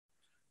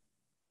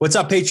What's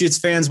up, Patriots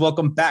fans?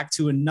 Welcome back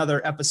to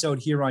another episode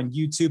here on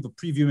YouTube of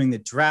previewing the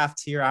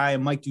draft. Here I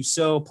am, Mike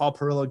Dussault, Paul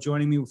Perillo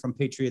joining me from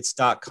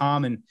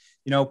Patriots.com. And,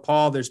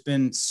 Paul, there's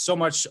been so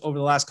much over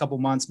the last couple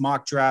months,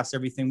 mock drafts,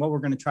 everything. What we're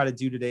going to try to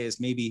do today is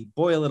maybe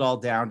boil it all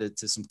down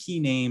to some key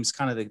names,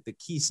 kind of the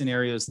key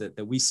scenarios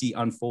that we see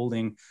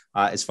unfolding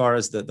as far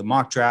as the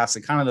mock drafts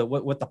and kind of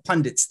what the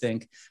pundits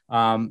think.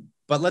 But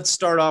let's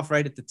start off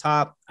right at the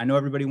top. I know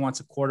everybody wants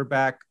a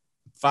quarterback,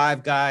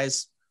 5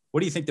 guys. What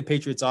do you think the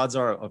Patriots' odds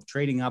are of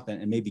trading up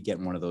and maybe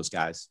getting one of those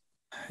guys?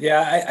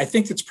 Yeah, I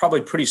think it's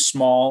probably pretty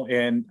small.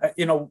 And,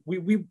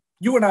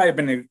 you and I have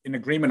been in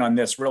agreement on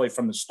this really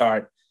from the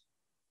start.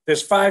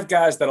 There's 5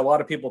 guys that a lot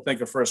of people think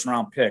are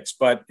first-round picks.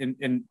 But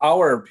in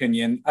our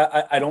opinion,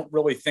 I don't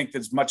really think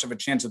there's much of a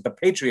chance that the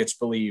Patriots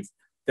believe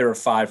there are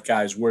 5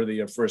 guys worthy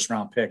of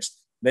first-round picks.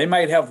 They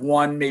might have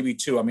 1, maybe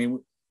 2. I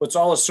mean, let's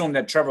all assume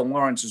that Trevor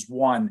Lawrence is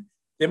 1.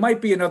 There might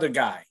be another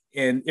guy.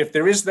 And if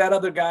there is that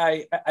other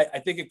guy, I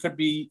think it could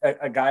be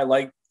a guy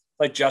like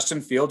Justin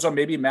Fields or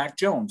maybe Mac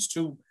Jones,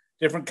 2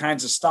 different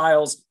kinds of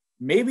styles.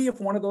 Maybe if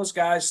one of those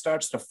guys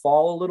starts to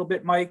fall a little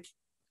bit, Mike,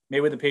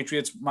 maybe the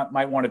Patriots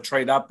might want to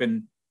trade up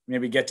and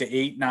maybe get to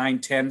 8, 9,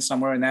 10,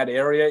 somewhere in that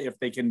area if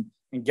they can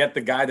and get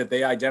the guy that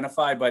they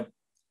identify. But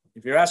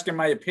if you're asking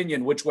my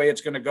opinion, which way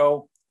it's going to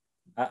go,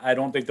 I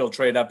don't think they'll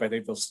trade up. I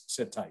think they'll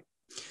sit tight.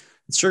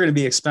 It's sure going to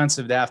be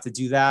expensive to have to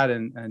do that.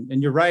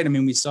 And you're right. I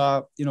mean, we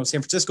saw, San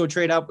Francisco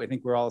trade up. I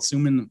think we're all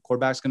assuming the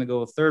quarterback's going to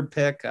go a 3rd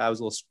pick. I was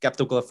a little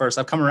skeptical at first.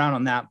 I've come around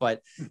on that.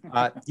 But,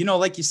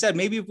 like you said,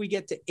 maybe if we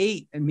get to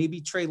 8 and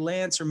maybe Trey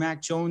Lance or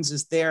Mac Jones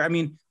is there. I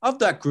mean, of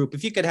that group,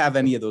 if you could have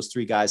any of those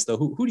 3 guys, though,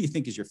 who do you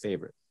think is your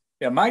favorite?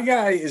 Yeah, my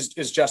guy is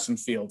Justin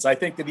Fields. I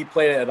think that he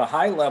played at a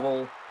high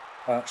level,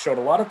 showed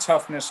a lot of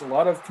toughness, a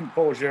lot of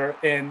composure.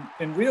 And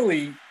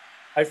really,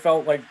 I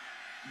felt like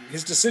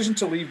his decision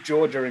to leave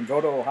Georgia and go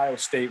to Ohio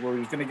State, where he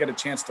was going to get a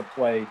chance to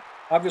play,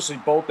 obviously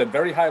both at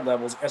very high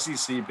levels,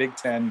 SEC, Big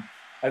Ten.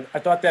 I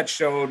thought that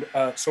showed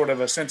sort of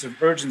a sense of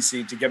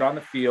urgency to get on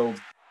the field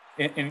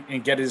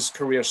and get his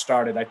career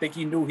started. I think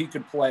he knew he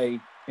could play,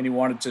 and he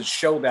wanted to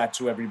show that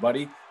to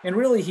everybody. And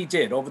really, he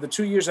did. Over the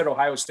 2 years at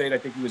Ohio State, I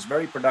think he was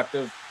very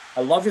productive.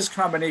 I love his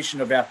combination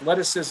of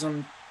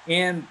athleticism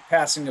and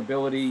passing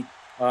ability.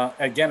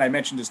 Again, I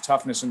mentioned his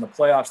toughness in the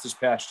playoffs this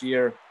past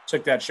year,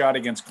 took that shot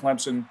against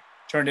Clemson,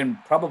 turned in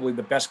probably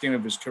the best game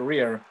of his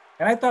career.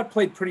 And I thought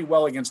played pretty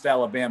well against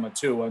Alabama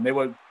too. And they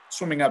were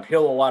swimming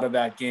uphill a lot of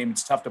that game.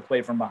 It's tough to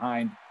play from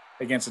behind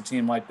against a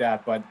team like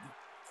that, but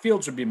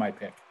Fields would be my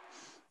pick.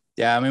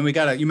 Yeah. I mean,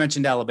 you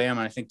mentioned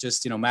Alabama. I think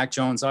just, Mac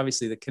Jones,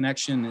 obviously the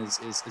connection is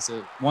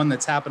a one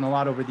that's happened a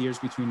lot over the years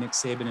between Nick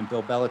Saban and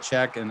Bill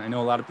Belichick. And I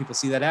know a lot of people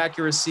see that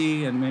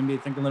accuracy and maybe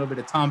think a little bit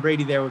of Tom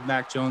Brady there with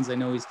Mac Jones. I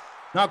know he's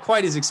not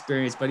quite as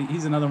experienced, but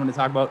he's another one to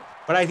talk about.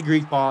 But I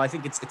agree, Paul. I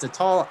think it's a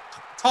tall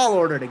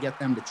order to get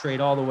them to trade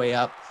all the way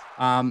up.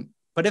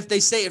 But if they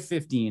stay at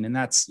 15, and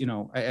that's,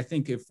 I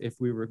think if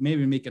we were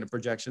maybe making a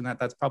projection,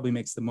 that's probably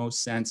makes the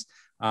most sense.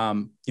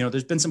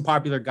 There's been some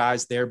popular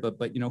guys there, but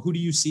who do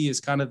you see as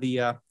kind of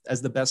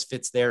as the best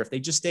fits there? If they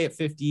just stay at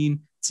 15, it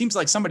seems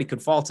like somebody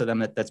could fall to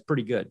them that's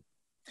pretty good.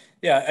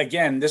 Yeah.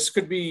 Again, this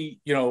could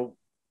be,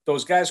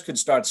 those guys could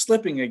start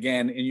slipping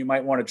again, and you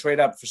might want to trade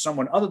up for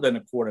someone other than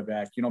a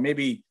quarterback,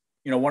 maybe,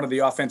 one of the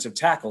offensive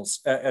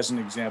tackles, as an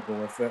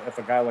example. If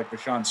a guy like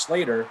Rashawn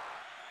Slater,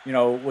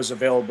 was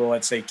available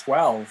at, say,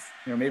 12,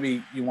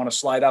 maybe you want to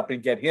slide up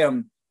and get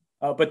him.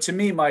 But to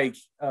me, Mike,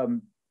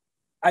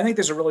 I think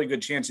there's a really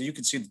good chance that you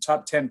could see the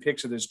top 10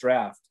 picks of this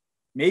draft,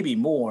 maybe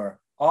more,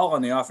 all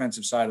on the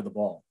offensive side of the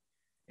ball.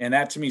 And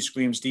that, to me,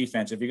 screams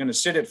defense. If you're going to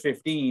sit at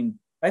 15,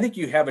 I think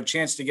you have a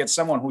chance to get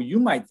someone who you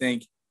might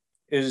think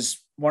is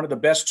one of the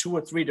best 2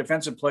 or 3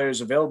 defensive players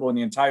available in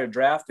the entire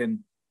draft. And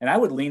I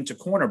would lean to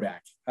cornerback.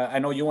 I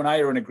know you and I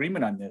are in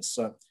agreement on this.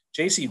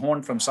 Jaycee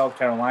Horn from South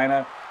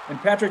Carolina and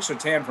Patrick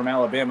Surtain from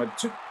Alabama.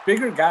 2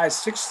 bigger guys,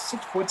 6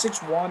 foot,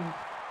 6'1",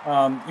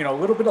 a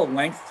little bit of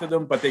length to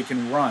them, but they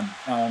can run.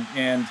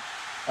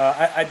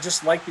 I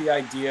just like the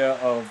idea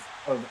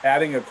of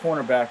adding a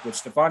cornerback with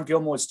Stephon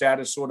Gilmore's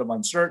status sort of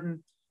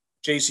uncertain.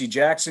 J.C.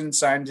 Jackson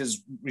signed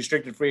his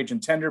restricted free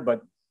agent tender,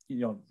 but,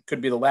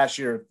 could be the last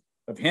year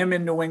of him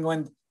in New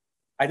England.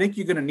 I think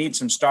you're going to need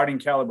some starting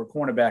caliber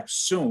cornerbacks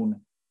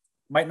soon.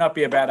 Might not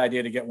be a bad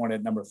idea to get one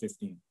at number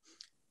 15.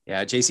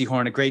 Yeah, Jaycee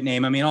Horn, a great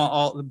name. I mean,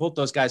 both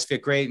those guys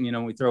fit great.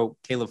 And, we throw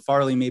Caleb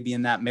Farley maybe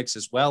in that mix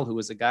as well, who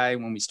was a guy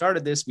when we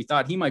started this, we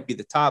thought he might be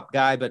the top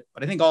guy, but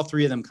I think all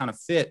 3 of them kind of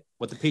fit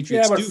what the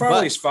Patriots do. Yeah, but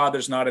Farley's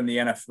father's not in the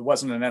NFL,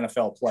 wasn't an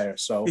NFL player.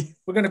 So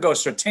we're going to go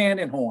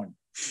Surtain and Horn.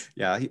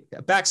 Yeah,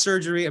 back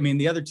surgery. I mean,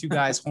 the other 2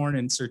 guys, Horn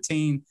and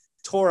Surtain,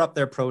 tore up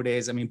their pro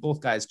days. I mean,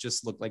 both guys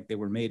just looked like they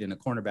were made in a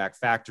cornerback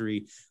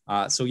factory.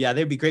 So yeah,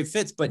 they'd be great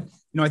fits, but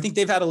I think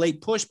they've had a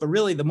late push, but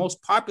really the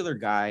most popular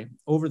guy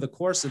over the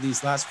course of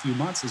these last few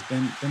months has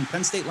been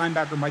Penn State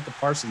linebacker Micah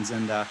Parsons.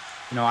 And,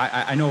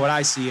 I know what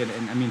I see. And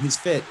I mean, his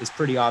fit is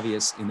pretty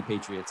obvious in the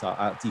Patriots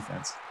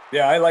defense.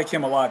 Yeah, I like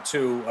him a lot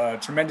too.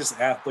 Tremendous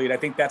athlete. I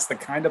think that's the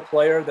kind of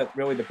player that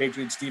really the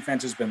Patriots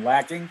defense has been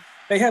lacking.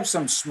 they have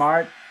some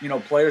smart,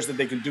 players that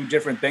they can do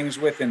different things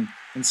with and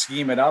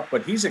scheme it up.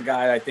 But he's a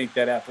guy, I think,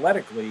 that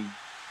athletically,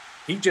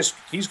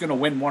 he's going to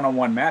win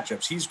one-on-one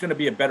matchups. He's going to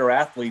be a better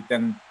athlete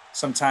than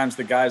sometimes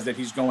the guys that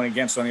he's going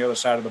against on the other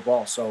side of the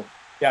ball. So,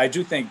 yeah, I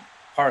do think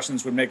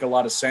Parsons would make a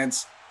lot of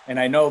sense. And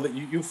I know that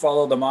you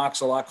follow the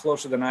mocks a lot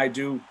closer than I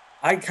do.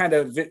 I kind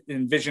of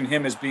envision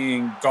him as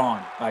being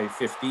gone by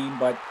 15,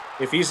 but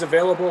if he's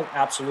available,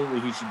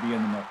 absolutely he should be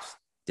in the mix.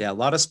 Yeah, a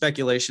lot of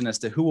speculation as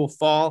to who will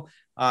fall.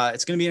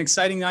 It's going to be an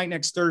exciting night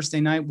next Thursday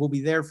night. We'll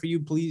be there for you.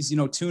 Please,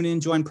 tune in,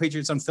 join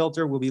Patriots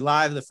Unfiltered. We'll be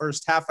live the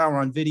first half hour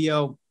on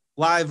video,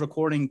 live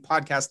recording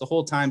podcast the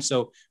whole time.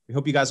 So we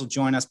hope you guys will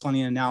join us.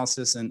 Plenty of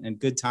analysis and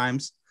good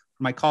times.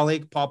 My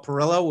colleague, Paul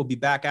Perillo, will be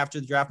back after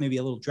the draft, maybe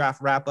a little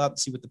draft wrap up,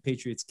 see what the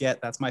Patriots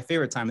get. That's my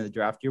favorite time of the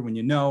draft year when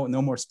no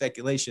more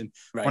speculation.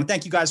 Right. I want to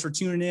thank you guys for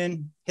tuning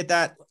in. Hit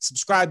that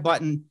subscribe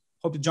button.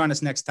 Hope you join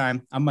us next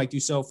time. I'm Mike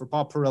Dussault for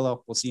Paul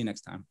Perillo. We'll see you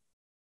next time.